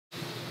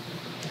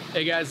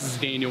Hey guys, this is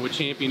Daniel with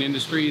Champion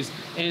Industries,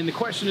 and the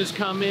question has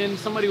come in.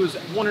 Somebody was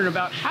wondering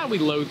about how we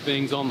load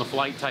things on the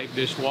flight type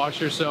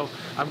dishwasher. So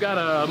I've got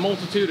a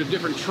multitude of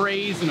different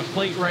trays and a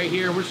plate right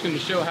here. We're just going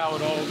to show how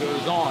it all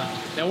goes on.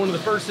 Now, one of the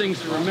first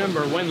things to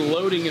remember when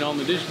loading it on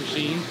the dish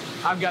machine,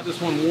 I've got this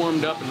one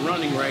warmed up and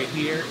running right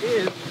here,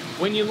 is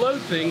when you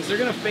load things, they're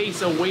going to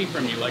face away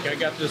from you. Like I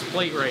got this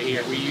plate right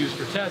here we use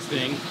for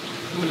testing.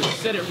 I'm going to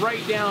set it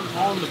right down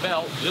on the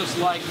belt just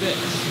like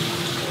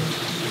this.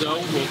 So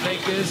we'll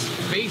take this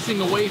facing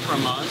away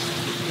from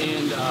us,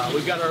 and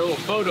we've got our little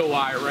photo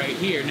eye right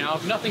here. Now,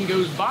 if nothing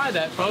goes by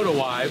that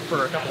photo eye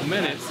for a couple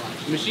minutes,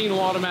 the machine will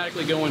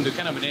automatically go into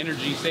kind of an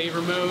energy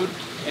saver mode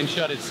and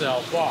shut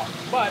itself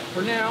off. But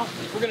for now,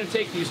 we're going to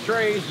take these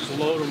trays, just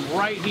load them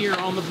right here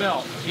on the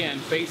belt. Again,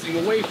 facing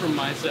away from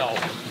myself.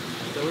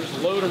 So we'll just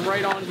load them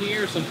right on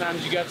here.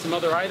 Sometimes you got some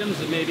other items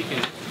that maybe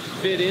can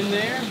fit in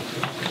there.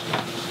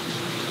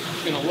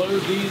 Just going to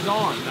load these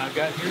on. And I've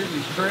got here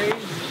these trays.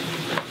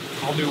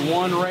 I'll do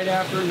one right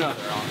after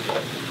another on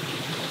it.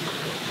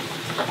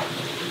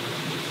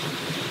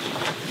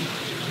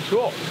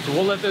 Cool. So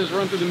we'll let those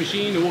run through the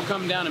machine and we'll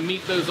come down and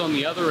meet those on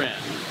the other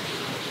end.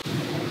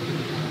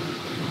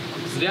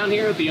 So down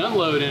here at the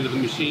unload end of the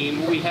machine,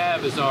 what we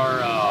have is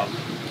our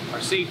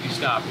safety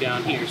stop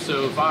down here.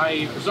 So if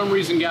I, for some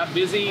reason, got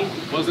busy,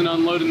 wasn't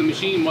unloading the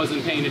machine,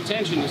 wasn't paying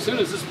attention, as soon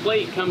as this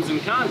plate comes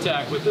in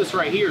contact with this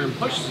right here and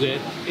pushes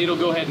it, it'll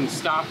go ahead and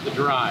stop the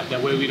drive.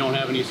 That way we don't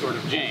have any sort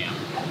of jam.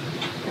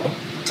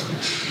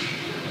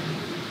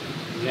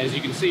 As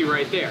you can see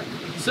right there.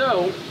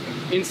 So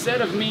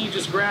instead of me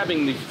just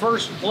grabbing the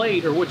first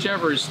plate or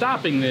whichever is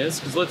stopping this,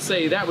 because let's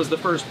say that was the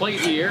first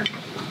plate here,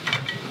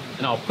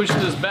 and I'll push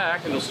this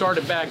back and it'll start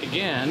it back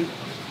again,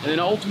 and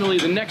then ultimately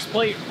the next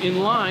plate in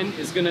line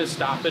is going to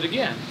stop it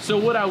again. So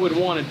what I would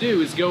want to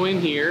do is go in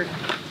here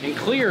and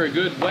clear a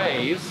good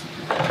ways,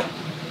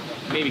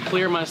 maybe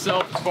clear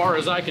myself as far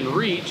as I can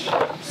reach,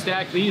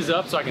 stack these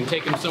up so I can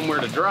take them somewhere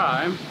to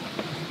dry.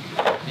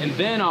 And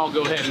then I'll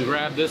go ahead and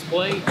grab this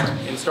plate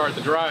and start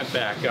the drive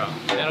back up.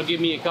 That'll give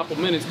me a couple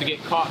minutes to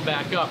get caught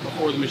back up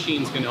before the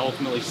machine's going to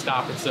ultimately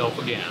stop itself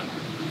again.